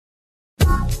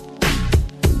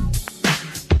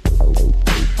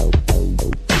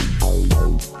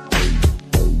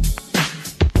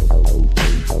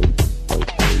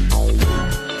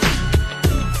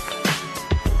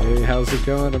how's it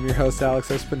going? I'm your host, Alex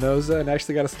Espinoza, and I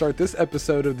actually got to start this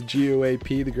episode of the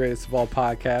GOAP, the greatest of all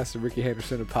podcasts, the Ricky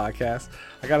Henderson of podcasts.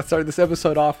 I got to start this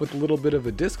episode off with a little bit of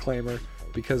a disclaimer,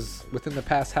 because within the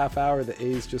past half hour, the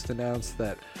A's just announced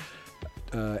that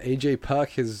AJ Puck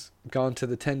has gone to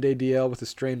the 10-day DL with a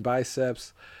strained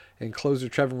biceps, and closer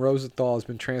Trevor Rosenthal has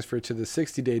been transferred to the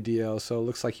 60-day DL, so it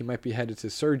looks like he might be headed to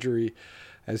surgery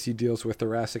as he deals with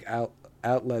thoracic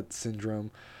outlet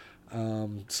syndrome.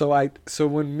 So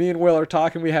when me and Will are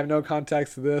talking, we have no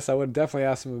context to this. I would definitely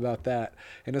ask him about that.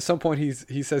 And at some point,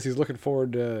 he says he's looking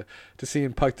forward to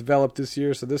seeing Puck develop this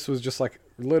year. So this was just like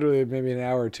literally maybe an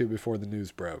hour or two before the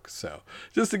news broke. So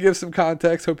just to give some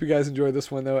context, hope you guys enjoyed this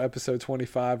one though. Episode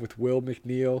 25 with Will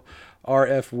MacNeil,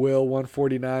 RF Will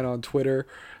 149 on Twitter.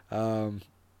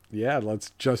 Yeah, let's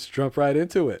just jump right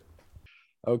into it.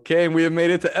 Okay, and we have made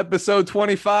it to episode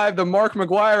 25, the Mark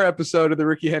McGwire episode of the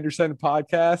Ricky Henderson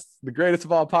podcast, the greatest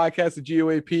of all podcasts, the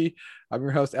GOAP. I'm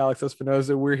your host, Alex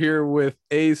Espinoza. We're here with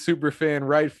A's superfan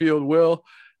right field, Will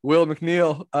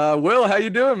MacNeil. Will, how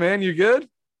you doing, man? You good?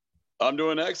 I'm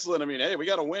doing excellent. I mean, hey, we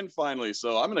got a win finally,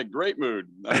 so I'm in a great mood.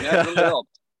 I mean, that really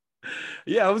helped.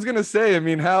 Yeah, I was gonna say. I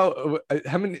mean, how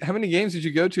many games did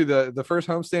you go to? The first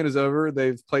homestand is over.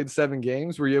 They've played 7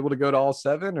 games. Were you able to go to all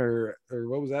 7, or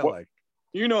what was that like?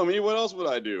 You know me. What else would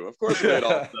I do? Of course, we had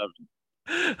all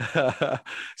 7.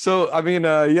 So, I mean,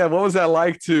 yeah, what was that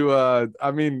like to,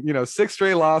 6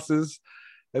 straight losses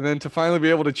and then to finally be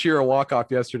able to cheer a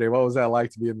walk-off yesterday? What was that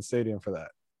like to be in the stadium for that?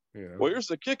 You know? Well, here's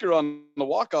the kicker on the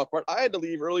walk-off part. I had to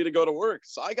leave early to go to work,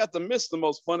 so I got to miss the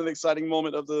most fun and exciting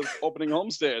moment of the opening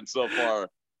homestand so far.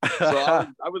 So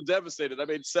I was devastated. I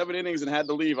made 7 innings and had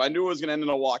to leave. I knew it was going to end in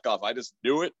a walk-off. I just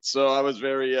knew it. So I was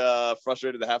very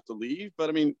frustrated to have to leave. But,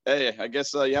 I mean, hey, I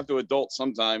guess you have to adult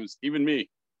sometimes, even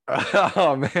me.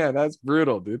 Oh, man, that's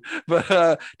brutal, dude.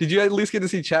 But did you at least get to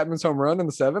see Chapman's home run in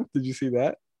the 7th? Did you see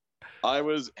that? I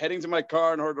was heading to my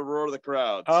car and heard the roar of the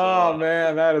crowd. Oh,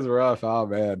 man, that is rough. Oh,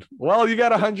 man. Well, you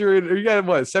got 100 – or you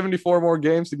got, 74 more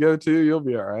games to go to? You'll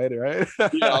be all right, right?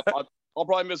 Yeah, I'll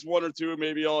probably miss 1 or 2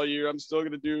 maybe all year. I'm still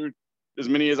going to do as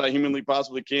many as I humanly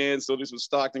possibly can. Still do some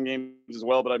Stockton games as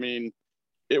well. But, I mean,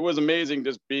 it was amazing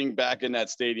just being back in that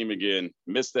stadium again.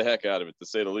 Missed the heck out of it, to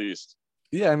say the least.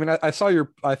 Yeah, I mean, I saw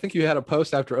I think you had a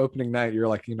post after opening night. You're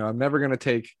like, I'm never going to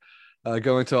take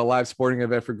going to a live sporting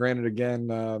event for granted again.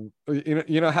 How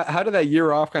did that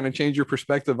year off kind of change your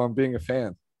perspective on being a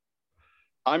fan?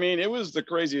 I mean, it was the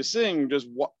craziest thing. Just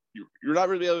what you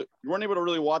weren't able to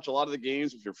really watch a lot of the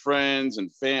games with your friends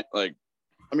and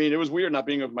it was weird not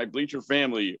being with my bleacher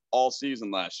family all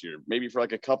season last year. Maybe for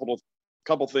like a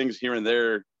couple things here and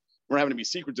there. We're having to be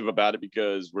secretive about it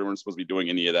because we weren't supposed to be doing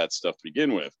any of that stuff to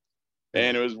begin with.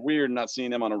 And it was weird not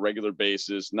seeing them on a regular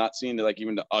basis, not seeing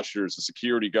even the ushers, the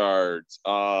security guards,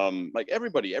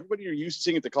 everybody you're used to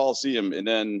seeing at the Coliseum, and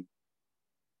then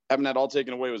having that all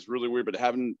taken away was really weird. But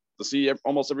having to see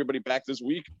almost everybody back this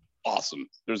week, awesome.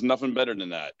 There's nothing better than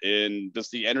that. And just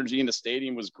the energy in the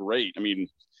stadium was great. I mean,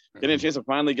 getting a chance to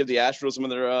finally give the Astros some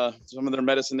of their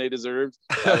medicine they deserved.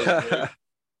 That was great.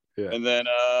 Yeah. And then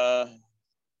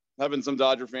having some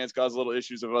Dodger fans cause little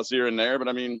issues of us here and there. But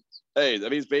I mean, hey,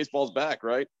 that means baseball's back,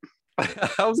 right?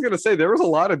 I was going to say there was a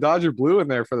lot of Dodger blue in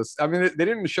there for this. I mean, they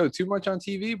didn't show too much on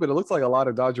TV, but it looks like a lot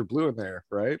of Dodger blue in there,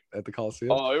 right? At the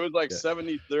Coliseum. Oh, it was like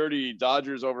 70-30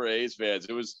 Dodgers over A's fans.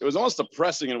 It was almost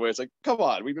depressing in a way. It's like, come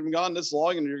on, we've been gone this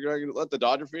long and you're going to let the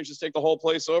Dodger fans just take the whole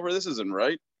place over? This isn't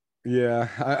right. Yeah.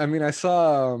 I mean, I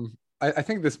saw, I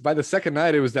think by the second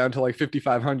night, it was down to like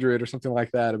 5,500 or something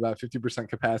like that, about 50%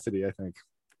 capacity, I think,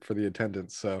 for the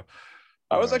attendance. So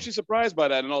I was actually surprised by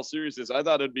that in all seriousness. I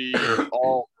thought it'd be the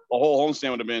whole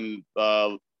homestand would have been,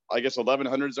 I guess,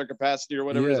 1,100 is their capacity or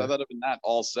whatever it is. I thought it'd been that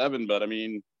all 7, but I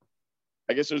mean,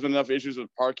 I guess there's been enough issues with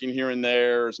parking here and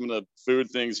there, or some of the food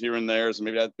things here and there. So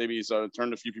maybe sort of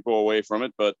turned a few people away from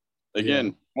it. But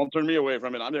again, won't turn me away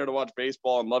from it. I'm there to watch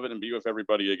baseball and love it and be with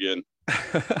everybody again.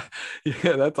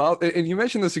 Yeah, that's all. And you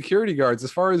mentioned the security guards.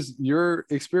 As far as your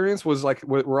experience was, like,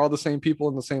 were all the same people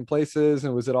in the same places,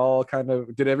 and was it all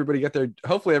did everybody get their?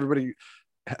 Hopefully, everybody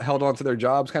held on to their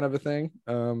jobs, kind of a thing,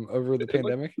 over the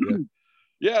pandemic.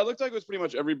 Yeah, it looked like it was pretty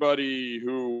much everybody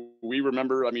who we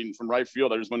remember. I mean, from right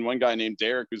field, there's been one guy named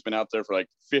Derek who's been out there for like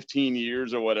 15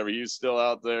 years or whatever. He's still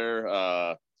out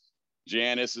there.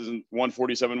 Janice is in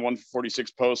 147,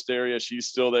 146 post area. She's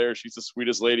still there. She's the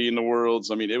sweetest lady in the world.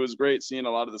 So, I mean, it was great seeing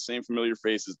a lot of the same familiar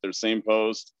faces, their same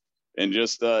post, and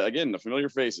just, again, the familiar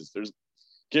faces.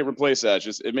 Can't replace that.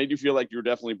 It made you feel like you're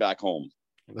definitely back home.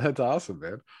 That's awesome,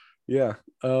 man. Yeah.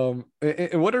 And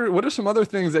what are some other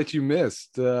things that you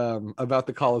missed about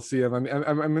the Coliseum? I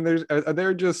mean, are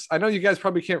there just, I know you guys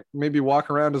probably can't maybe walk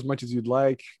around as much as you'd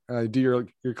like, do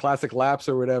your classic laps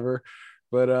or whatever,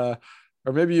 but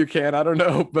or maybe you can, I don't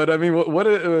know. But I mean, what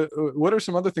are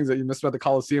some other things that you missed about the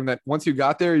Coliseum that once you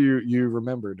got there, you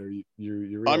remembered or you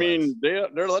I realized? mean,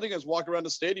 they're letting us walk around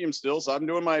the stadium still, so I'm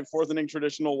doing my fourth inning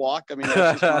traditional walk. I mean,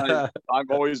 that's just my.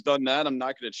 I've always done that. I'm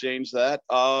not going to change that.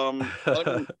 But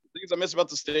I mean, the things I miss about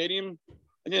the stadium,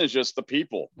 again, is just the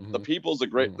people. The Mhm. people is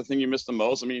Mhm. the thing you miss the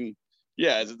most. I mean,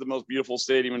 yeah, is it the most beautiful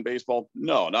stadium in baseball?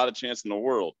 No, not a chance in the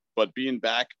world. But being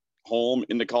back home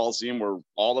in the Coliseum, where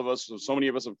all of us, so many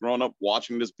of us, have grown up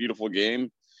watching this beautiful game,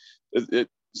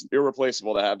 it's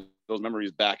irreplaceable to have those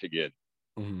memories back again.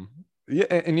 Mhm. Yeah,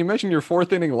 and you mentioned your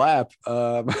fourth inning lap.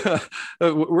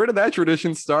 Where did that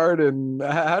tradition start, and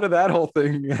how did that whole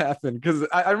thing happen? Because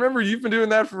I remember you've been doing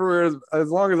that for as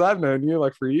long as I've known you,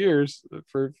 like for years.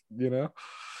 For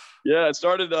Yeah, it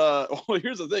started. Well,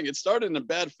 here's the thing. It started in a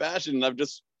bad fashion, and I've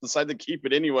just decided to keep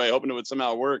it anyway, hoping it would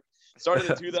somehow work. It started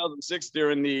in 2006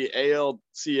 during the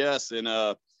ALCS,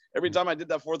 and every time I did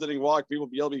that fourth inning walk, people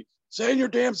would yell at me, "Stay in your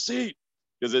damn seat,"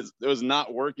 because it was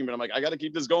not working. But I'm like, I got to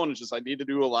keep this going. It's just I need to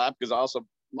do a lap because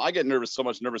I get nervous, so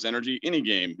much nervous energy any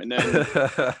game, and then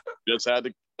just had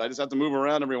to. I just have to move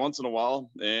around every once in a while,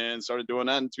 and started doing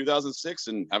that in 2006,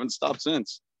 and haven't stopped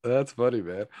since. That's funny,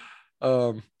 man.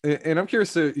 And I'm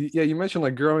curious to, yeah, you mentioned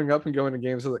like growing up and going to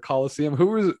games at the Coliseum.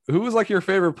 Who was like your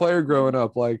favorite player growing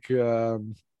up? Like,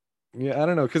 yeah, I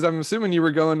don't know, because I'm assuming you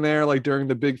were going there like during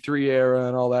the Big Three era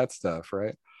and all that stuff,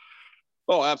 right?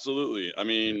 Oh, absolutely. I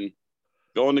mean,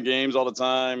 going to games all the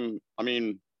time. I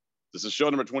mean, this is show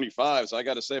number 25, so I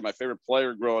got to say, my favorite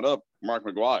player growing up, Mark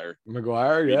McGuire.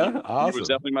 McGuire, I mean, yeah, he was awesome.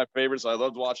 definitely my favorite, so I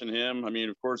loved watching him. I mean,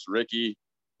 of course, Ricky.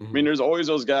 I mean, Mhm. there's always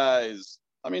those guys.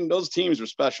 I mean, those teams were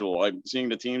special. I'm seeing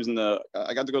the teams in the.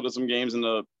 I got to go to some games in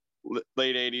the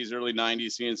late '80s, early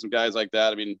 '90s, seeing some guys like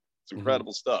that. I mean, it's Mhm.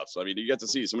 incredible stuff. So I mean, you get to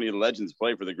see so many legends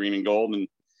play for the green and gold, and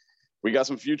we got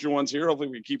some future ones here. Hopefully,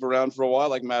 we keep around for a while,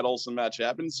 like Matt Olson, Matt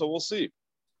Chapman. So we'll see.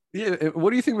 Yeah, what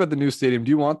do you think about the new stadium? Do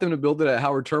you want them to build it at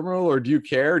Howard Terminal, or do you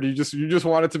care? Do you just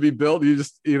want it to be built? You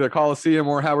just either Coliseum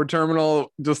or Howard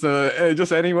Terminal, just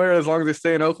anywhere as long as they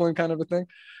stay in Oakland, kind of a thing.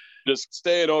 Just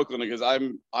stay in Oakland because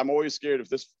I'm always scared if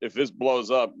this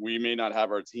blows up, we may not have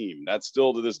our team. That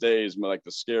still to this day is like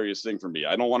the scariest thing for me.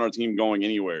 I don't want our team going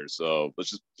anywhere. So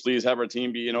let's just please have our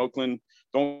team be in Oakland.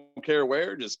 Don't care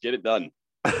where, just get it done.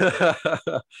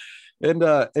 And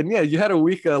yeah, you had a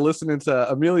week listening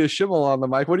to Amelia Schimmel on the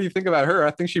mic. What do you think about her?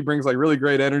 I think she brings like really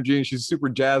great energy and she's super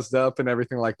jazzed up and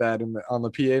everything like that on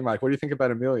the PA mic. What do you think about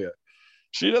Amelia?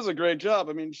 She does a great job.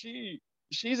 I mean,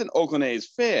 she's an Oakland A's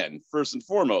fan first and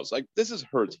foremost. Like this is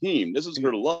her team. This is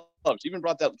her love. She even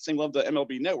brought that same love to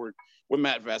MLB Network with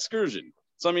Matt Vasgersian.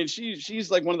 So I mean, she's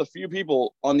like one of the few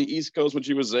people on the East Coast when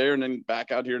she was there, and then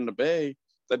back out here in the Bay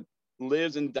that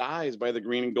lives and dies by the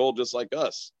green and gold just like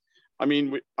us. I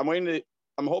mean, I'm waiting to.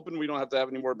 I'm hoping we don't have to have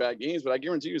any more bad games, but I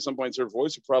guarantee you, at some points her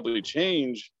voice will probably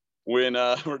change when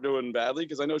we're doing badly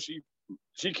because I know she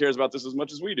cares about this as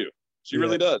much as we do. She Yeah.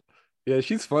 really does. Yeah,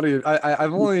 she's funny. I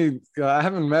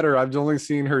haven't met her. I've only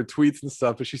seen her tweets and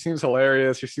stuff, but she seems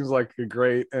hilarious. She seems like a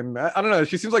great, and I don't know.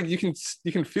 She seems like you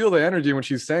can feel the energy when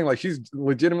she's saying like she's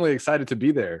legitimately excited to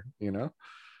be there. You know?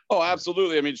 Oh,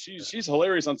 absolutely. I mean, she's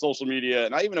hilarious on social media,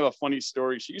 and I even have a funny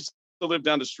story. She used to live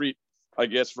down the street, I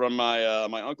guess, from my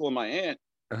uncle and my aunt.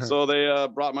 So they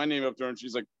brought my name up to her, and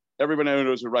she's like, "Everybody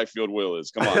knows who right field Will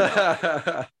is. Come on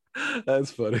now."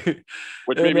 That's funny.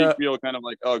 Which made And me feel kind of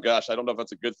like, "Oh gosh, I don't know if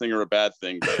that's a good thing or a bad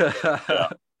thing,"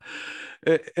 but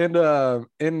yeah.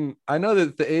 and I know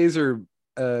that the A's are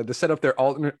they set up their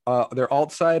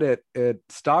alt site at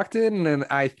Stockton, and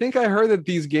I think I heard that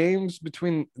these games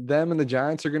between them and the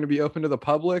Giants are going to be open to the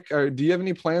public. Or do you have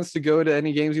any plans to go to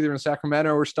any games either in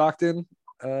Sacramento or Stockton?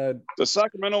 The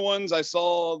Sacramento ones, I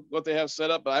saw what they have set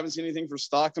up, but I haven't seen anything for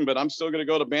Stockton. But I'm still going to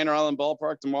go to Banner Island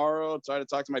Ballpark tomorrow. Try to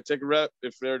talk to my ticket rep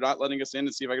if they're not letting us in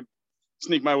to see if I could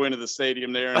sneak my way into the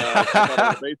stadium there and check out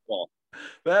all the baseball.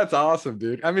 That's awesome,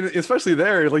 dude. I mean, especially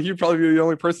there, like you'd probably be the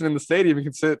only person in the stadium who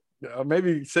can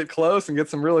maybe sit close and get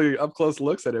some really up close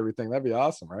looks at everything. That'd be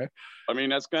awesome, right? I mean,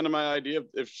 that's kind of my idea.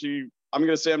 I'm going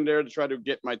to say I'm there to try to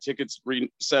get my tickets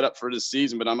set up for this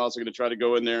season, but I'm also going to try to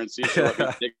go in there and see if she'll let me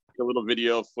take a little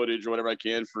video footage or whatever I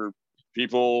can for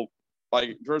people.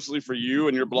 Like personally for you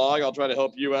and your blog, I'll try to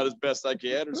help you out as best I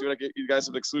can, or see what I get you guys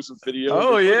some exclusive videos Oh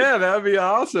or footage. yeah, that'd be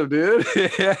awesome, dude.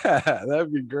 Yeah,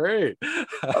 that'd be great.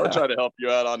 I would try to help you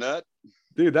out on that.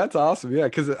 Dude, that's awesome. Yeah,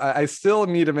 because I still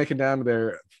need to make it down to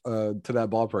there to that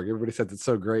ballpark. Everybody says it's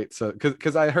so great. So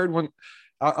because I heard when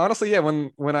Honestly, yeah.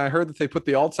 When I heard that they put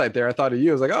the alt site there, I thought of you.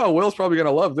 I was like, oh, Will's probably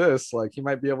gonna love this. Like, he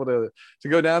might be able to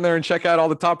go down there and check out all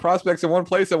the top prospects in one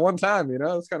place at one time. You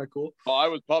know, it's kind of cool. Oh, I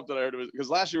was pumped that I heard it because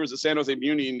last year was the San Jose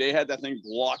Muni and they had that thing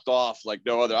blocked off like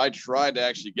no other. I tried to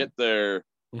actually get there,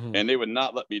 and they would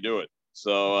not let me do it.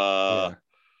 So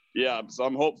yeah, so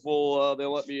I'm hopeful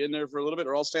they'll let me in there for a little bit,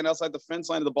 or I'll stand outside the fence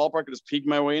line of the ballpark and just peek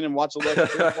my way in and watch the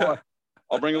electric baseball.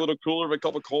 I'll bring a little cooler of a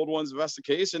couple cold ones if that's the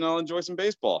case, and I'll enjoy some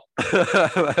baseball.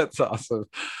 That's awesome.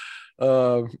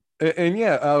 And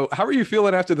yeah, how are you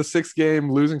feeling after the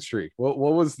 6-game losing streak? What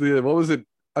was it?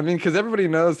 I mean, because everybody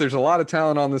knows there's a lot of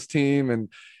talent on this team, and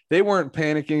they weren't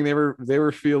panicking. They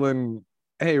were feeling,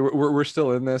 hey, we're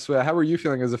still in this. How were you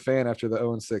feeling as a fan after the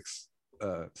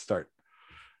 0-6 start?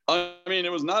 I mean,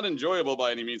 it was not enjoyable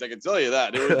by any means. I can tell you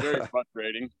that. It was very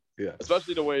frustrating. Yeah,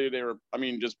 especially the way they were. I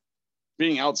mean, just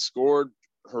being outscored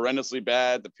horrendously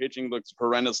bad. The pitching looked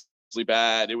horrendously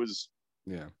bad. It was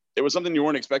something you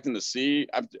weren't expecting to see.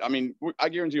 I mean, I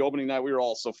guarantee opening night, we were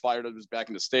all so fired up just back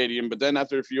in the stadium. But then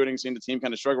after a few innings, seeing the team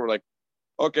kind of struggle, we're like,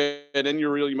 okay. And then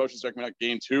your real emotions start coming out.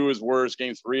 Game 2 is worse.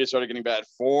 Game 3 it started getting bad.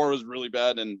 4 was really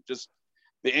bad. And just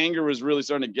the anger was really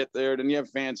starting to get there. Then you have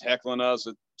fans heckling us.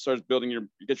 It starts building you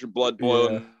get your blood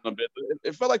boiling a bit.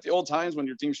 It felt like the old times when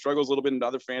your team struggles a little bit and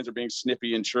other fans are being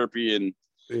snippy and chirpy. And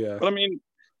but I mean,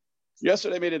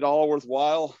 yesterday made it all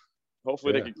worthwhile.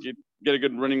 Hopefully they could get a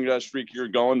good running streak here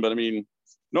going. But I mean,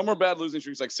 no more bad losing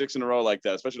streaks like 6 in a row like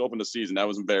that, especially to open the season. That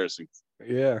was embarrassing.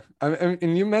 Yeah.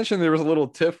 And you mentioned there was a little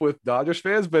tiff with Dodgers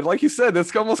fans, but like you said,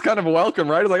 that's almost kind of welcome,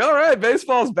 right? It's like, all right,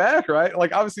 baseball's back, right?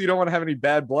 Like, obviously you don't want to have any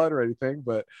bad blood or anything,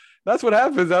 but that's what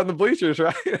happens out in the bleachers,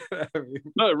 right?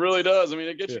 No, it really does. I mean,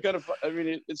 it gets you kind of, I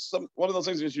mean, it's one of those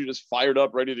things that gets you just fired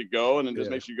up, ready to go. And it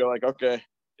just makes you go like, okay,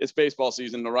 it's baseball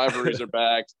season. The rivalries are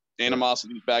back.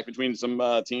 Animosity's back between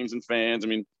some teams and fans. I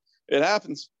mean, it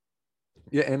happens.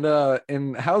 Yeah,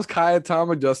 and how's Kaya Tom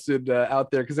adjusted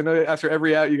out there? Because I know after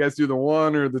every out, you guys do the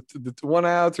one or the 1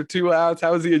 outs or 2 outs.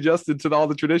 How is he adjusted to all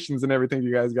the traditions and everything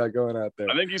you guys got going out there?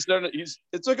 I think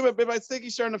it took him a bit, but I think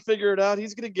he's starting to figure it out.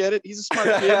 He's gonna get it. He's a smart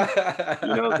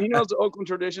kid. He knows the Oakland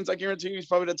traditions. I guarantee you, he's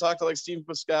probably gonna talk to like Steve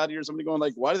Piscotty or somebody going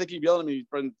like, "Why do they keep yelling at me?"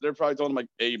 They're probably told him like,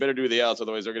 "Hey, you better do the outs,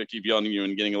 otherwise they're gonna keep yelling at you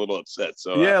and getting a little upset."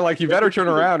 So yeah, like you better turn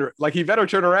around. Like he better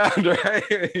turn around,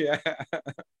 right? Yeah.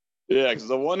 Yeah, because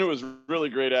the one who was really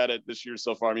great at it this year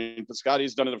so far, I mean,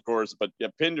 Piscotty's done it, of course, but yeah,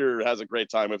 Pinder has a great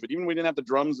time with it. Even when we didn't have the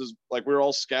drums, like we were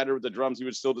all scattered with the drums, he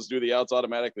would still just do the outs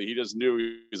automatically. He just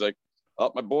knew. He's like,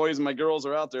 oh, my boys and my girls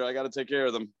are out there. I got to take care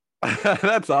of them.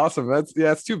 That's awesome.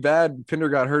 It's too bad Pinder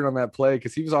got hurt on that play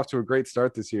because he was off to a great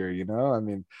start this year. You know, I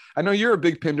mean, I know you're a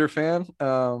big Pinder fan.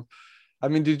 I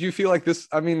mean, did you feel like this?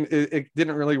 I mean, it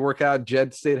didn't really work out.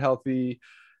 Jed stayed healthy.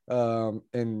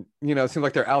 And it seemed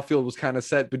like their outfield was kind of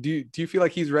set, but do you feel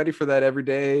like he's ready for that every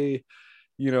day,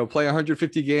 play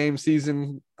 150 game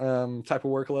season type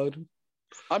of workload?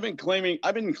 I've been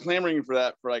clamoring for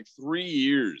that for like 3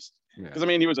 years. Because I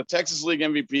mean, he was a Texas League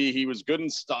MVP. He was good in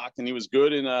Stockton. He was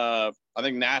good in I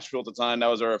think Nashville at the time. That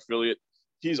was our affiliate.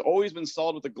 He's always been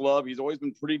solid with the glove. He's always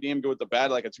been pretty damn good with the bat,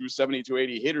 like a 270,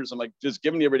 280 hitters. I'm like, just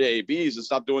give him the everyday ABs and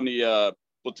stop doing the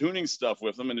platooning stuff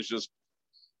with him. And it's just,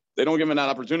 they don't give him that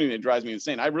opportunity. It drives me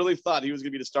insane. I really thought he was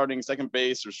going to be the starting second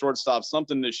base or shortstop,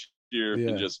 something this year.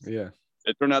 And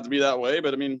it turned out to be that way.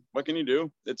 But I mean, what can you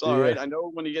do? It's all right. I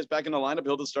know when he gets back in the lineup,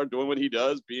 he'll just start doing what he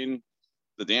does, being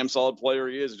the damn solid player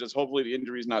he is. Just hopefully the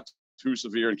injury is not too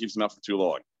severe and keeps him out for too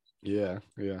long. Yeah.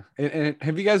 And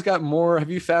have you guys got more?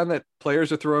 Have you found that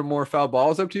players are throwing more foul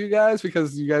balls up to you guys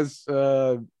because you guys,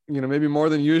 maybe more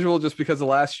than usual just because of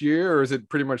last year, or is it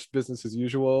pretty much business as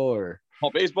usual? Or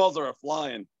baseballs are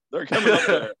flying. They're coming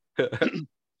up there.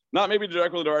 Not maybe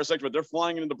directly to our section, but they're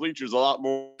flying into the bleachers a lot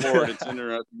more. It's interesting.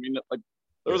 I mean, like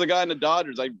there was a guy in the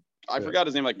Dodgers. I forgot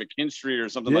his name, like McKinstry or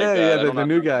something like that. Yeah, the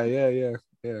new guy. Yeah.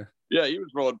 Yeah, he was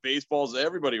throwing baseballs.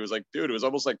 Everybody was like, dude, it was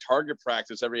almost like target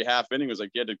practice every half inning. It was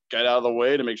like you had to get out of the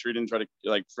way to make sure he didn't try to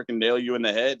like freaking nail you in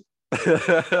the head.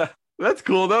 That's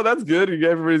cool though. That's good.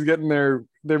 Everybody's getting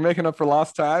they're making up for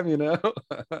lost time,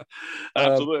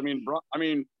 Absolutely. I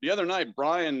mean, the other night,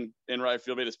 Brian in right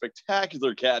field made a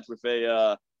spectacular catch with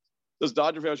this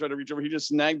Dodger fan was trying to reach over. He just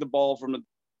snagged the ball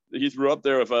he threw up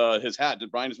there with his hat.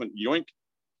 Brian just went yoink.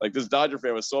 Like this Dodger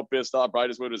fan was so pissed off. Brian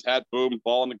just went his hat, boom,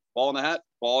 ball in the hat,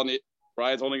 ball in it.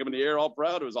 Brian's holding him in the air, all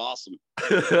proud. It was awesome.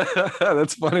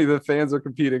 That's funny. The fans are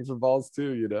competing for balls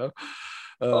too,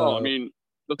 I mean,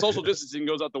 the social distancing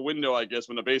goes out the window, I guess,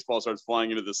 when the baseball starts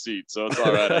flying into the seat. So it's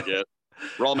all right, I guess.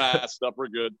 We're all masked up. We're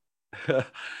good.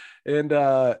 And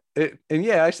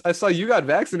yeah, I saw you got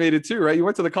vaccinated too, right? You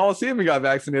went to the Coliseum and got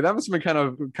vaccinated. That must have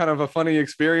been kind of a funny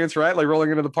experience, right? Like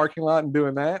rolling into the parking lot and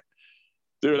doing that.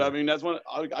 Dude, I mean, that's one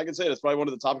I can say that's probably one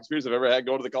of the top experiences I've ever had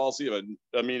going to the Coliseum.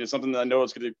 I mean, it's something that I know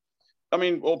it's going to, I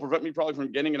mean, will prevent me probably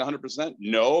from getting it 100%.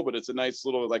 No, but it's a nice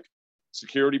little like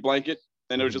security blanket.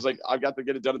 And it was just like, I got to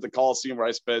get it done at the Coliseum where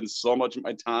I spend so much of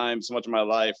my time, so much of my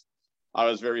life. I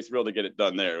was very thrilled to get it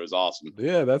done there. It was awesome.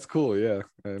 Yeah, that's cool. Yeah.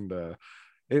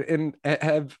 And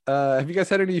have you guys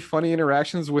had any funny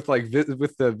interactions with like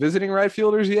with the visiting right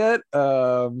fielders yet?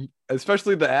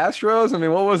 Especially the Astros. I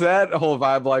mean, what was that whole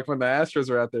vibe like when the Astros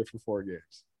were out there for 4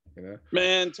 games? You know,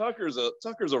 man, Tucker's a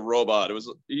robot. It was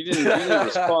he didn't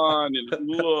respond and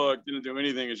look, didn't do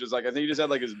anything. It's just like I think he just had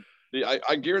like his.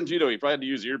 I guarantee though he probably had to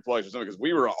use earplugs or something because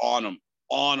we were on him.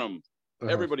 Uh-huh.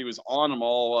 Everybody was on him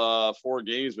all 4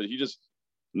 games, but he just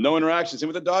no interactions. Same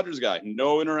with the Dodgers guy,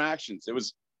 no interactions. It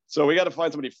was. So we got to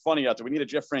find somebody funny out there. We need a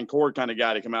Jeff Francoeur kind of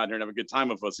guy to come out here and have a good time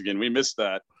with us again. We missed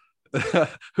that.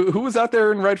 who was out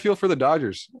there in right field for the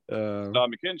Dodgers?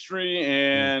 McKinstry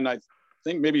and I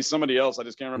think maybe somebody else. I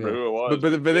just can't remember who it was.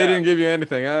 But they didn't give you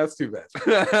anything. That's too bad.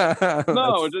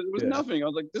 No, it was nothing. I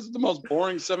was like, this is the most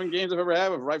boring 7 games I've ever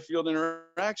had with right field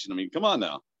interaction. I mean, come on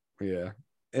now. Yeah.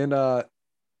 And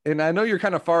I know you're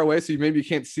kind of far away, so you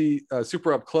can't see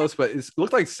super up close, but it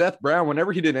looked like Seth Brown,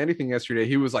 whenever he did anything yesterday,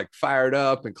 he was like fired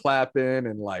up and clapping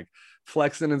and like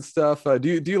flexing and stuff.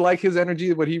 Do you like his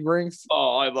energy, what he brings?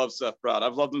 Oh, I love Seth Brown.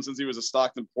 I've loved him since he was a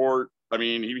Stockton Port. I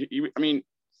mean, he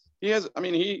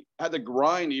had to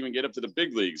grind to even get up to the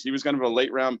big leagues. He was kind of a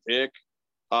late round pick.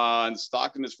 In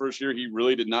Stockton his first year, he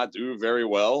really did not do very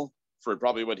well for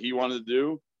probably what he wanted to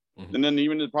do. Mm-hmm. And then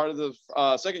even as part of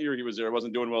the second year he was there, it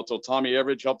wasn't doing well until Tommy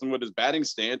Everidge helped him with his batting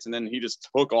stance. And then he just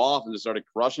took off and just started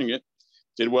crushing it.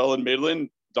 Did well in Midland,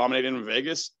 dominated in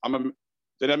Vegas.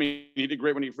 He did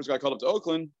great when he first got called up to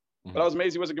Oakland. Mm-hmm. But I was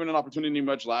amazed he wasn't given an opportunity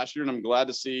much last year. And I'm glad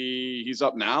to see he's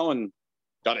up now and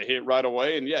got a hit right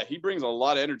away. And yeah, he brings a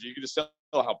lot of energy. You can just tell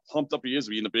how pumped up he is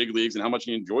to be in the big leagues and how much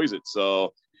he enjoys it.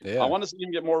 So yeah. I want to see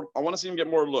him get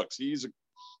more looks.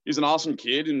 He's an awesome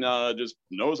kid and just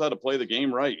knows how to play the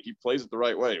game right. He plays it the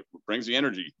right way, brings the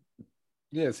energy.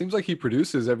 Yeah, it seems like he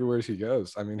produces everywhere he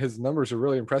goes. I mean, his numbers are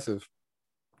really impressive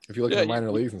if you look at the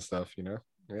minor leagues and stuff, you know?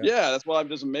 Yeah, that's why I'm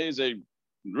just amazed they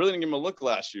really didn't give him a look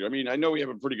last year. I mean, I know we have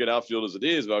a pretty good outfield as it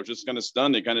is, but I was just kind of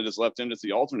stunned. They kind of just left him to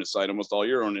the alternate side almost all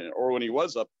year, or when he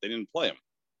was up, they didn't play him.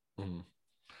 Mm-hmm.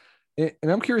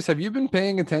 And I'm curious, have you been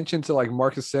paying attention to like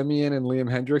Marcus Semien and Liam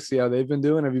Hendriks, see how they've been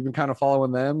doing? Have you been kind of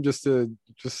following them just as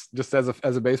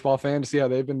a baseball fan to see how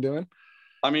they've been doing?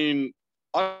 I mean,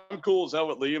 I'm cool as hell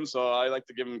with Liam, so I like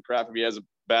to give him crap if he has a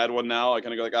bad one now. I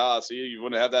kind of go like, see, you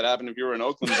wouldn't have that happen if you were in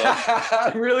Oakland.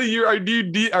 Really?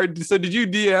 So did you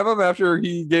DM him after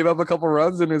he gave up a couple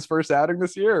runs in his first outing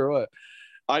this year or what?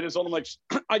 I just told him like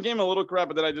I gave him a little crap,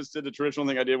 but then I just did the traditional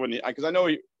thing I did because I know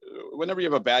whenever you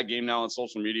have a bad game now on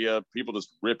social media, people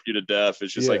just rip you to death.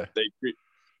 It's just like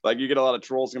you get a lot of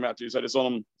trolls come after you. So I just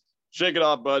told him, shake it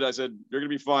off, bud. I said, you're gonna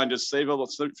be fine. Just save a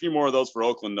few more of those for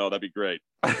Oakland, though. That'd be great.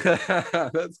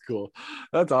 That's cool.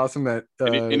 That's awesome. That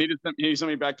and he sent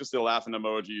me back just the laughing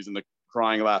emojis and the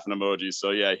crying laughing emojis. So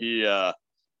yeah, he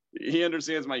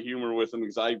understands my humor with him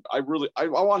because I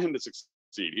want him to succeed.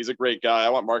 He's a great guy. I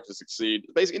want Mark to succeed.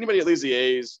 Basically, anybody that leaves the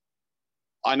A's,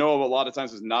 I know a lot of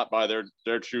times is not by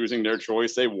their choosing, their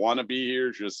choice. They want to be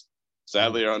here. Just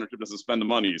sadly, our ownership doesn't spend the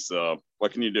money. So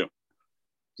what can you do?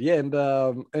 Yeah, and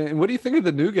what do you think of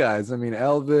the new guys? I mean,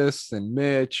 Elvis and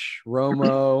Mitch,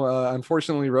 Romo.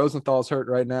 Unfortunately, Rosenthal's hurt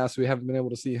right now, so we haven't been able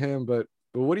to see him. But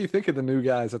what do you think of the new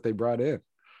guys that they brought in?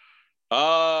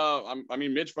 I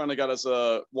mean, Mitch finally got us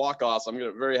a walk-off. So I'm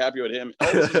very happy with him.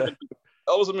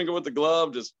 Elvis has been good with the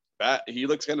glove. Just bat. He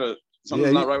looks kind of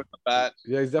something's not right with the bat.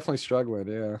 Yeah, he's definitely struggling.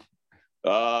 Yeah.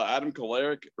 Adam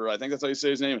Kolarek, or I think that's how you say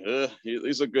his name.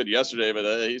 He's looked good yesterday,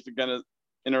 but he's been kind of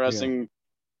interesting.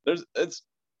 Yeah.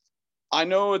 I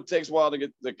know it takes a while to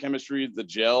get the chemistry, the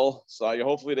gel. So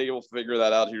hopefully they will figure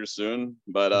that out here soon.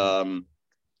 But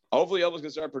hopefully Elvis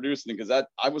can start producing because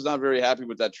I was not very happy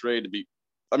with that trade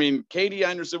Katie,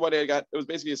 I understood why they got. It was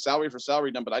basically a salary for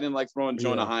salary done, but I didn't like throwing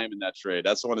Jonah Heim in that trade.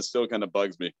 That's the one that still kind of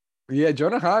bugs me. Yeah,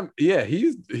 Jonah Heim. Yeah,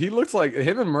 he looks like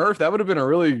him and Murph. That would have been a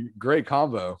really great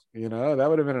combo. You know, that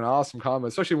would have been an awesome combo,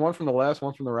 especially one from the left,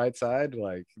 one from the right side.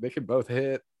 Like they could both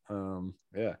hit.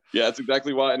 Yeah, that's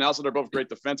exactly why. And also, they're both great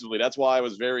defensively. That's why I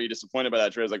was very disappointed by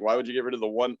that trade. I was like, why would you get rid of the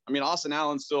one? I mean, Austin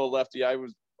Allen's still a lefty. I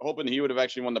was hoping he would have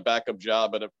actually won the backup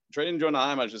job, but trading Jonah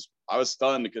Heim, I was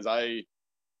stunned because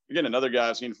again, another guy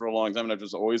I've seen for a long time, and I've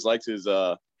just always liked his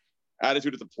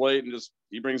attitude at the plate, and just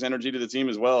he brings energy to the team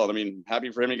as well. I mean, happy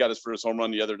for him. He got his first home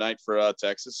run the other night for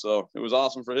Texas, so it was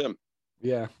awesome for him.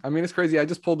 Yeah, I mean, it's crazy. I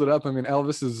just pulled it up. I mean,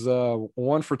 Elvis is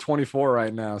 1 for 24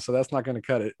 right now, so that's not going to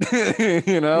cut it.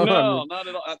 No, I mean, not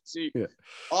at all. See, yeah.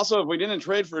 Also, if we didn't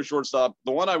trade for a shortstop,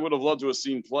 the one I would have loved to have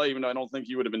seen play, even though I don't think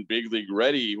he would have been big league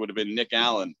ready, would have been Nick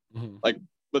Allen. Mm-hmm. Like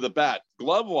with a bat,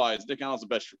 glove wise, Nick Allen's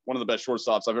one of the best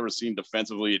shortstops I've ever seen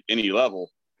defensively at any level.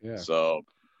 Yeah. So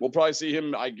we'll probably see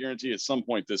him, I guarantee, at some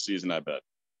point this season, I bet.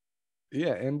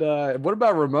 Yeah, and what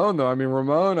about Ramon though? I mean,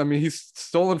 Ramon, he's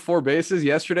stolen 4 bases.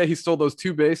 Yesterday, he stole those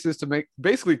 2 bases to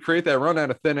basically create that run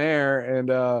out of thin air,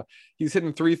 and he's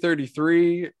hitting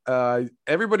 333.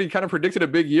 Everybody kind of predicted a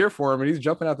big year for him, and he's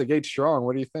jumping out the gate strong.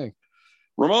 What do you think?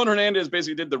 Ramon Hernandez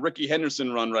basically did the Ricky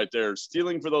Henderson run right there,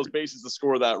 stealing for those bases to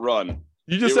score that run.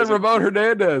 You just said Ramon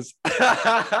Hernandez. Did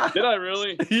I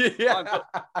really? Yeah.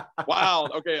 Wow.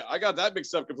 Okay, I got that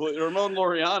mixed up completely. Ramon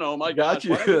Laureano. My gosh.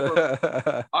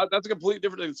 That's a completely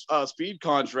different speed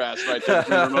contrast right there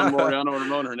between Ramon Laureano and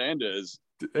Ramon Hernandez.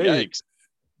 Hey. Yikes.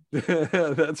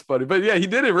 That's funny. But yeah, he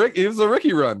did it. It was a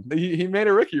Ricky run. He made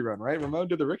a Ricky run, right? Ramon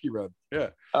did the Ricky run. Yeah.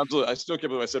 Absolutely. I still can't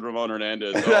believe I said Ramon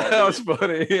Hernandez. That was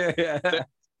funny. Yeah.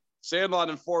 Sandlot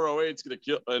in 408 is gonna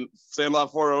kill, and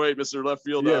Sandlot 408, Mr. Left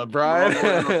Field. Yeah, Brian. He's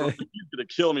gonna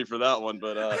kill me for that one,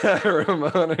 but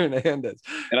Ramon Hernandez.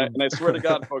 And I swear to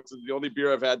God, folks, it's the only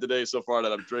beer I've had today so far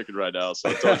that I'm drinking right now. So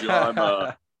I told you I'm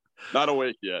not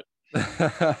awake yet.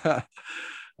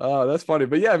 Oh, that's funny.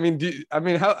 But yeah,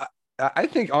 I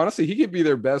think honestly he could be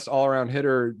their best all-around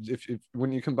hitter if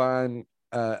when you combine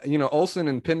Olsen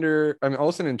and Pinder. I mean,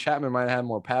 Olsen and Chapman might have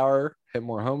more power, hit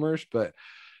more homers, but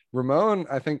Ramon,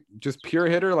 I think just pure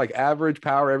hitter, like average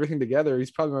power, everything together,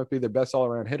 he's probably might be their best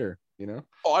all-around hitter,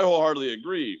 Oh, I wholeheartedly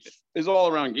agree. His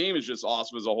all-around game is just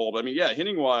awesome as a whole. But I mean, yeah,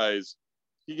 hitting-wise,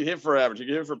 he can hit for average, he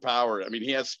can hit for power. I mean,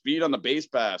 he has speed on the base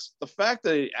pass. The fact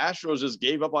that the Astros just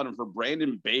gave up on him for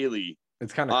Brandon Bailey,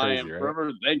 it's kind of crazy, I am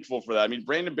forever thankful for that. I mean,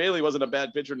 Brandon Bailey wasn't a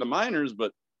bad pitcher in the minors,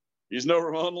 but he's no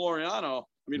Ramon Laureano.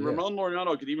 I mean, Ramon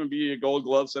Laureano could even be a Gold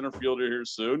Glove center fielder here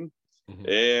soon. Mm-hmm.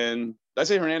 And did I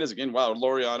say Hernandez again? Wow,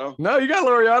 Laureano. No, you got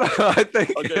Laureano, I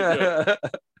think. Okay, good.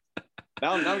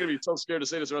 Now I'm going to be so scared to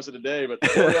say this the rest of the day, but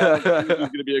Laureano is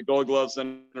going to be a Gold Glove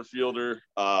center fielder.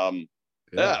 I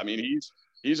mean,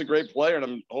 he's a great player, and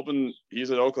I'm hoping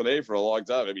he's at Oakland A for a long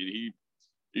time. I mean,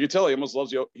 you can tell he almost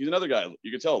loves you. He's another guy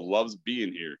you can tell loves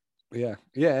being here. Yeah.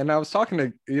 And I was talking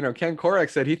to Ken Korach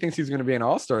said he thinks he's going to be an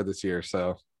all-star this year,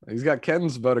 so he's got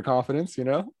Ken's vote of confidence.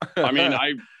 I mean,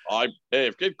 hey,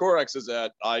 if Ken Korach says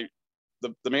that,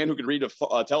 the man who could read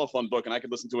a telephone book and I could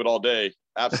listen to it all day,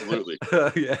 absolutely.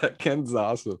 Yeah, Ken's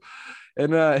awesome.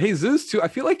 And Jesus too. I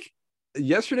feel like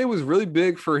yesterday was really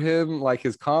big for him. Like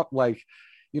his comp,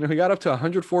 he got up to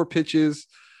 104 pitches.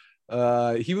 He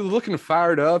was looking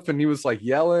fired up and he was like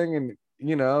yelling, and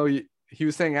he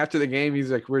was saying after the game,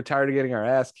 he's like, we're tired of getting our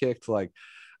ass kicked. Like,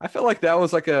 I felt like that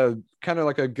was like a kind of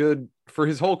like a good for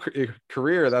his whole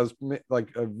career. That was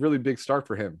like a really big start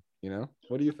for him.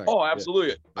 What do you think? Oh, absolutely.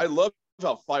 Yeah. I love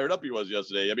how fired up he was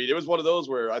yesterday. I mean, it was one of those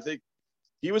where I think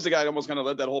he was the guy who almost kind of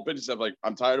led that whole pitching stuff. Like,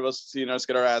 I'm tired of us seeing us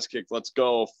get our ass kicked. Let's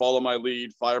go. Follow my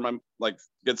lead.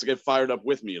 Get fired up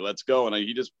with me. Let's go. And I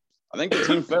think the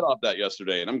team fed off that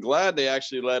yesterday. And I'm glad they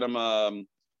actually let him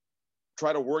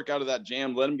try to work out of that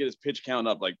jam. Let him get his pitch count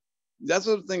up. Like, that's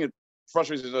the thing that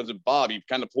frustrates me. Bob, he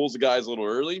kind of pulls the guys a little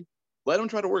early. Let him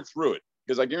try to work through it.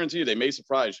 Because I guarantee you, they may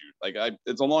surprise you.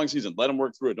 It's a long season. Let them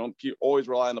work through it. Don't always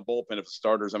rely on the bullpen if the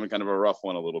starter's having kind of a rough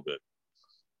one a little bit.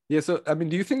 Yeah. So, I mean,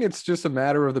 do you think it's just a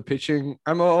matter of the pitching?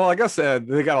 Like I said,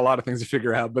 they got a lot of things to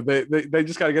figure out, but they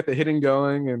just got to get the hitting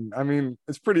going. And I mean,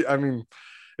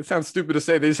 it sounds stupid to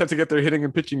say they just have to get their hitting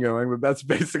and pitching going, but that's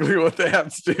basically what they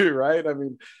have to do, right? I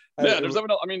mean, there's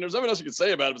nothing else you can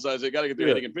say about it besides they got to get their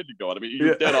hitting and pitching going. I mean,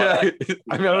 you're dead on.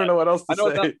 I don't know what else to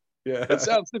say. Yeah, it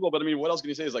sounds simple, but I mean, what else can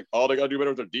you say? Is like, oh, they got to do better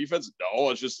with their defense.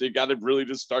 No, it's just they got to really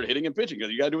just start hitting and pitching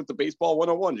because you got to do it the baseball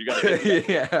 101. You got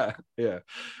to.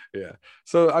 Yeah.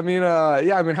 So I mean,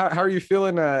 how are you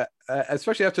feeling?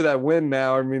 Especially after that win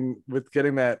now. I mean, with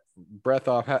getting that breath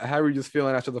off, how are you just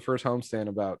feeling after the first homestand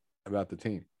about the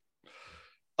team?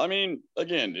 I mean,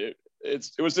 again, it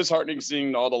was disheartening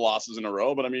seeing all the losses in a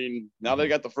row, but I mean, now they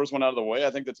got the first one out of the way.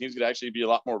 I think the team's going to actually be a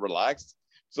lot more relaxed.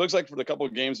 So it looks like for the couple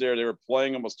of games there, they were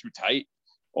playing almost too tight.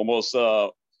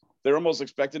 They're almost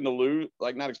expecting to lose,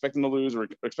 like not expecting to lose or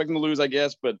expecting to lose, I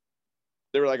guess. But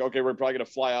they were like, okay, we're probably going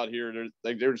to fly out here.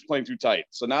 They're just playing too tight.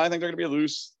 So now I think they're going to be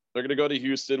loose. They're going to go to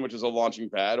Houston, which is a launching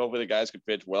pad. Hopefully the guys could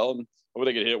pitch well and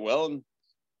hopefully they could hit well and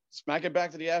smack it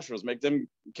back to the Astros. Make them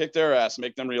kick their ass.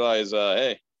 Make them realize,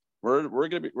 hey, we're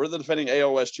the defending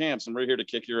AOS champs, and we're here to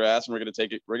kick your ass, and we're gonna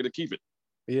take it. We're gonna keep it.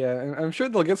 Yeah, and I'm sure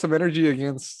they'll get some energy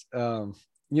against,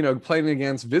 playing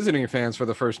against visiting fans for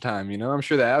the first time. I'm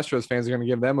sure the Astros fans are going to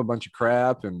give them a bunch of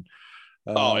crap, and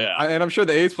Oh yeah. and I'm sure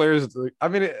the A's players. I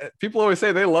mean, people always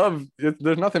say they love it.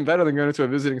 There's nothing better than going to a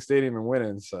visiting stadium and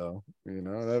winning. So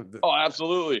Oh,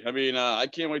 absolutely. I mean, I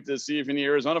can't wait to see if any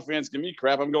Arizona fans give me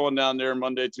crap. I'm going down there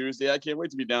Monday, Tuesday. I can't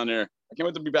wait to be down there. I can't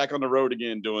wait to be back on the road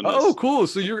again doing this. Oh, cool.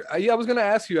 So I was going to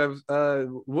ask you,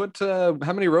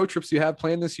 how many road trips do you have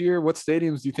planned this year? What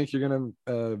stadiums do you think you're going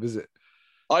to visit?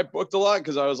 I booked a lot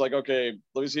because I was like, okay,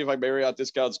 let me see if my Marriott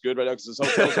discount's good right now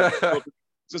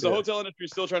because the hotel industry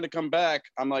is still trying to come back.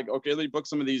 I'm like, okay, let me book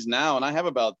some of these now, and I have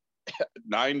about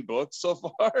 9 books so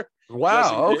far.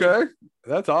 Wow. Okay,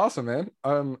 that's awesome, man.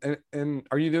 And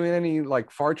are you doing any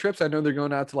like far trips? I know they're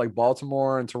going out to like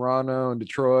Baltimore and Toronto and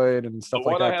Detroit and stuff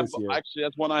like that this year. Actually,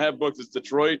 that's one I have booked. It's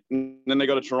Detroit, and then they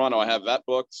go to Toronto. I have that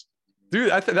booked. Dude,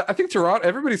 I think Toronto.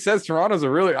 Everybody says Toronto's I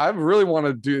really want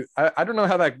to do. I don't know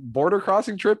how that border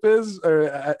crossing trip is,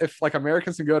 or if like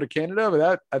Americans can go to Canada,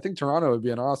 but I think Toronto would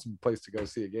be an awesome place to go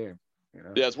see a game.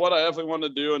 Yeah, it's what I definitely want to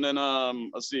do. And then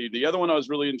let's see. The other one I was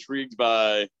really intrigued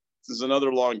by, since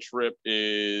another long trip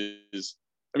is,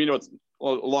 it's a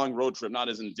long road trip, not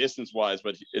as in distance wise,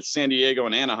 but it's San Diego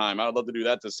and Anaheim. I'd love to do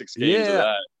that to 6 games of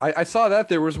that. I saw that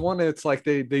there was one. It's like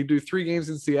they do 3 games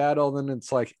in Seattle, then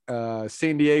it's like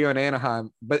San Diego and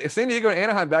Anaheim. But if San Diego and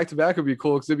Anaheim back to back would be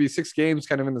cool because it'd be 6 games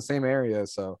kind of in the same area.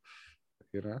 So,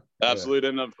 absolutely.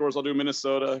 And of course, I'll do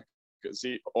Minnesota.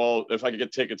 See, if I could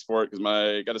get tickets for it, because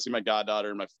got to see my goddaughter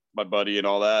and my buddy and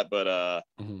all that. But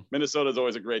Minnesota is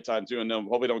always a great time too. And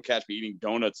hopefully don't catch me eating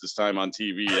donuts this time on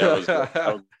TV. That was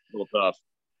a little tough.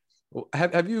 Well,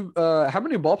 have you? How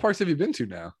many ballparks have you been to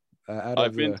now?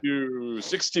 I've been to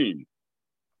 16,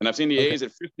 and I've seen the A's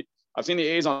at 50. I've seen the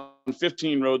A's on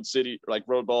 15 road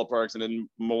ballparks, and then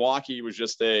Milwaukee was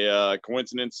just a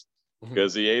coincidence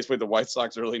because the A's played the White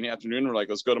Sox early in the afternoon. We're like,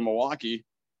 let's go to Milwaukee.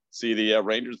 See the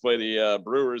Rangers play the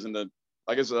Brewers, and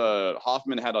I guess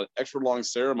Hoffman had an extra long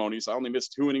ceremony, so I only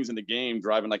missed 2 innings in the game,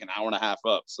 driving like an hour and a half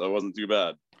up, so it wasn't too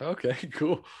bad. Okay,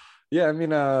 cool. Yeah, I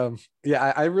mean,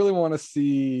 I really want to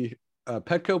see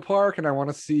Petco Park, and I want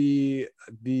to see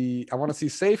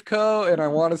Safeco, and I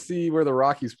want to see where the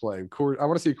Rockies play. I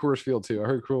want to see Coors Field too. I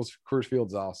heard Coors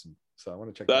Field's awesome, so I want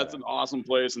to check. That's an awesome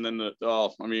place, and then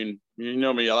you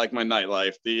know me, I like my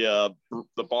nightlife. The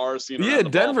bars,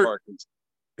 Denver.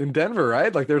 In Denver,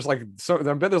 right? Like there's like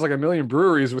I bet there's like a million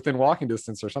breweries within walking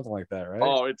distance or something like that, right?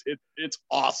 Oh, it's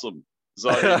awesome.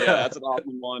 So yeah, that's an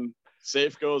awesome one.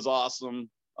 Safeco's awesome.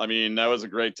 I mean, that was a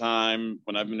great time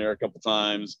when I've been there a couple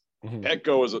times.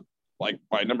 Petco is like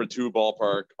my number 2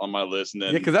 ballpark on my list, and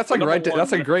then because that's like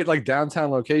that's a great like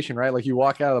downtown location, right? Like you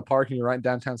walk out of the park and you're right in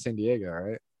downtown San Diego,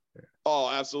 right?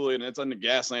 Oh, absolutely, and it's in the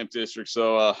Gaslamp District.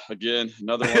 So again,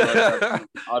 another one.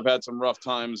 I've had some rough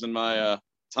times in my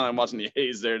time watching the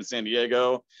A's there in San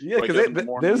Diego. Yeah, because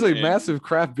there's a massive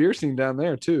craft beer scene down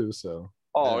there too. So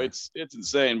it's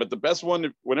insane. But the best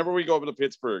one, whenever we go over to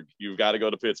Pittsburgh, you've got to go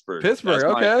to Pittsburgh.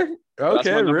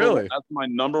 Okay, really? That's my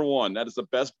number 1. That is the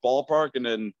best ballpark. And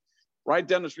then right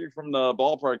down the street from the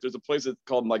ballpark, there's a place that's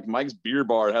called like Mike's Beer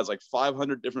Bar. It has like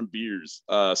 500 different beers.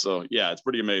 So yeah, it's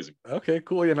pretty amazing. Okay,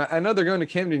 cool. Yeah, and I know they're going to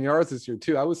Camden Yards this year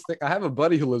too. I have a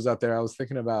buddy who lives out there. I was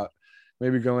thinking about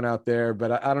maybe going out there,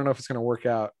 but I don't know if it's going to work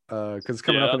out because it's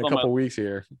coming up in a couple weeks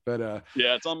here. But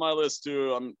yeah, it's on my list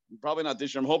too. I'm probably not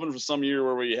this year. I'm hoping for some year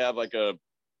where we have like a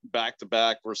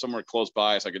back-to-back or somewhere close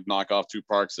by so I could knock off 2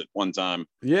 parks at one time.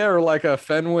 Yeah, or like a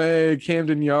Fenway,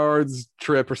 Camden Yards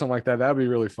trip or something like that. That'd be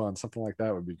really fun. Something like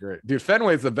that would be great. Dude,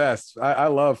 Fenway's the best. I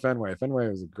love Fenway. Fenway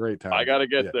was a great time. I got to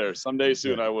get there someday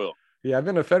soon. I will. Yeah, I've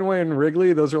been to Fenway and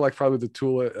Wrigley. Those are like probably the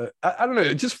tool. I don't know.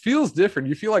 It just feels different.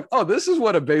 You feel like, oh, this is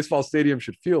what a baseball stadium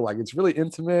should feel like. It's really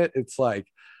intimate. It's like,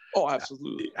 oh,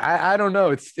 absolutely. I don't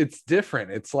know. It's different.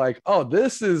 It's like, oh,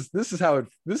 this is how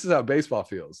baseball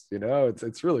feels.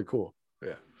 It's really cool.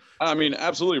 Yeah. I mean,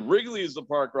 absolutely. Wrigley is the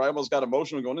park where I almost got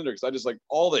emotional going in there because I just like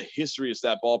all the history of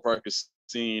that ballpark is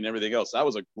seen, everything else. That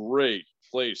was a great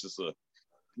place just to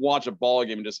watch a ball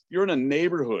game and just you're in a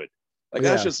neighborhood. Like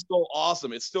that's just so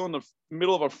awesome. It's still in the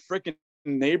middle of a freaking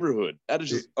neighborhood. That is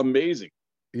just amazing.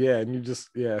 Yeah, and you just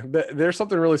there's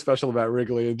something really special about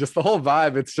Wrigley and just the whole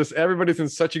vibe. It's just everybody's in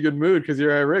such a good mood because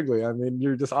you're at Wrigley. I mean,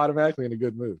 you're just automatically in a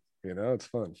good mood. It's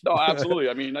fun. No, absolutely.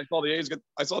 I mean, I saw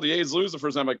the A's lose the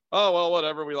first time. I'm like, oh well,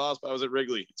 whatever. We lost, but I was at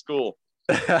Wrigley. It's cool.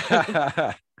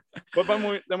 But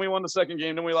then we won the second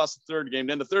game. Then we lost the third game.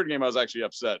 Then the third game, I was actually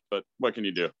upset. But what can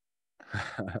you do?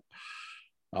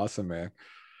 Awesome, man.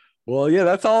 Well, yeah,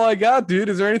 that's all I got, dude.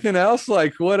 Is there anything else?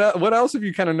 Like, what else have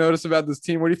you kind of noticed about this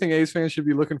team? What do you think A's fans should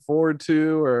be looking forward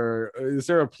to, or is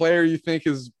there a player you think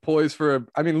is poised for a?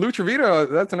 I mean, Lou Trevino,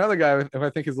 that's another guy if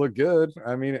I think has looked good.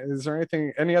 I mean, is there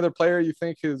any other player you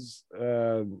think is,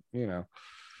 you know,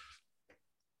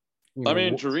 I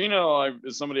mean, Trevino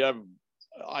is somebody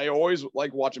I always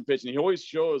like watching pitch, and he always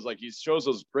shows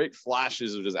those great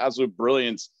flashes of just absolute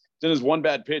brilliance. Then there's one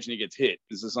bad pitch and he gets hit.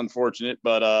 This is unfortunate,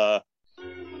 but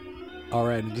All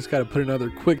right, and just got to put another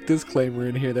quick disclaimer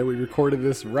in here that we recorded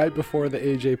this right before the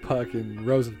AJ Puck and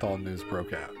Rosenthal news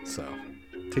broke out. So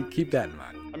keep that in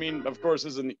mind. I mean, of course,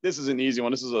 this is an easy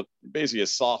one. This is basically a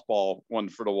softball one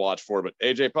to watch for, but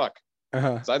AJ Puck.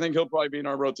 So I think he'll probably be in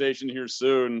our rotation here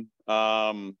soon.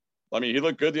 I mean, he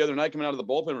looked good the other night coming out of the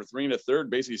bullpen for 3 1/3,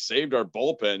 basically saved our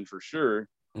bullpen for sure.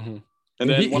 Mm-hmm. And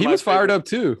then he was fired up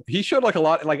too. He showed like a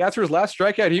lot, like after his last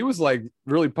strikeout, he was like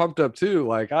really pumped up too.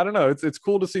 Like, I don't know. It's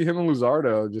cool to see him and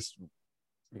Luzardo just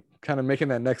kind of making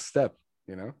that next step,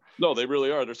 you know? No, they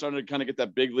really are. They're starting to kind of get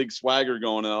that big league swagger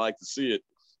going, and I like to see it.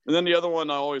 And then the other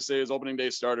one I always say is opening day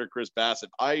starter, Chris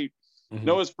Bassett. I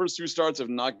know his first 2 starts have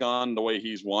not gone the way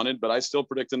he's wanted, but I still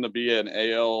predict him to be an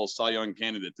AL Cy Young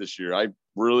candidate this year. I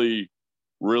really,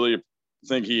 really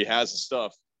think he has the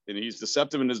stuff, and he's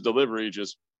deceptive in his delivery.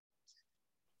 Just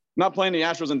not playing the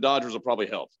Astros and Dodgers will probably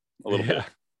help a little bit.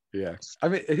 Yeah. I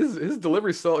mean, his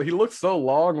delivery, he looks so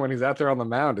long when he's out there on the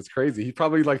mound. It's crazy. He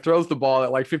probably like throws the ball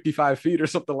at like 55 feet or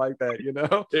something like that, you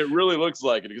know? It really looks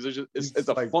like it because it's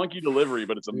a like, funky delivery,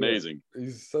 but it's amazing. Yeah,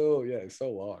 he's so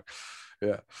long.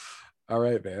 Yeah. All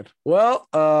right, man. Well,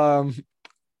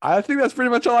 I think that's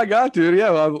pretty much all I got, dude.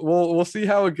 Yeah, we'll see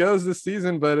how it goes this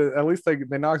season, but at least they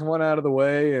knocked one out of the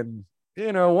way, and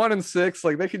 1-6,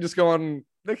 like they could just go on.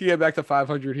 They could get back to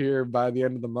 500 here by the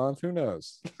end of the month. Who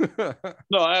knows?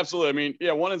 No, absolutely. I mean,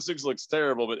 yeah, 1-6 looks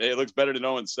terrible, but it looks better than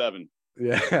 0-7.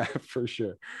 Yeah, for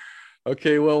sure.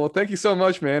 Okay, well, thank you so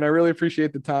much, man. I really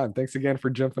appreciate the time. Thanks again for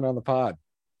jumping on the pod.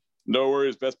 No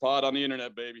worries. Best pod on the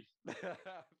internet, baby.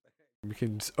 You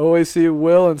can always see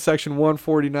Will in section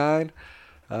 149.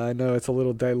 I know it's a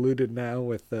little diluted now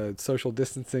with social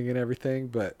distancing and everything,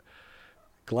 but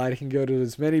glad he can go to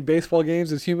as many baseball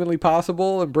games as humanly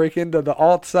possible and break into the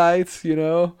alt sites,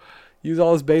 use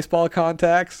all his baseball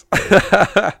contacts.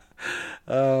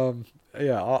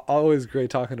 Yeah, always great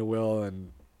talking to Will,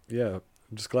 and yeah,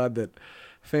 I'm just glad that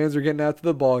fans are getting out to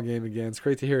the ball game again. It's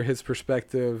great to hear his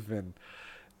perspective, and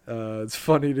it's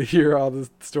funny to hear all the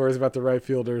stories about the right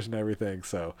fielders and everything.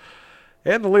 So,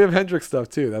 and the Liam Hendricks stuff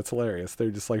too. That's hilarious. They're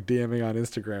just like DMing on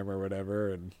Instagram or whatever,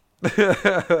 and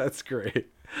that's great.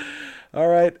 All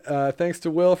right. Thanks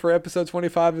to Will for episode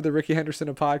 25 of the Ricky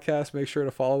Henderson podcast. Make sure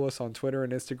to follow us on Twitter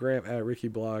and Instagram at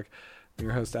RickyBlog. I'm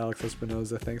your host, Alex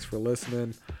Espinoza. Thanks for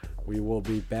listening. We will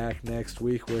be back next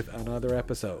week with another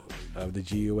episode of the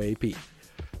GUAP.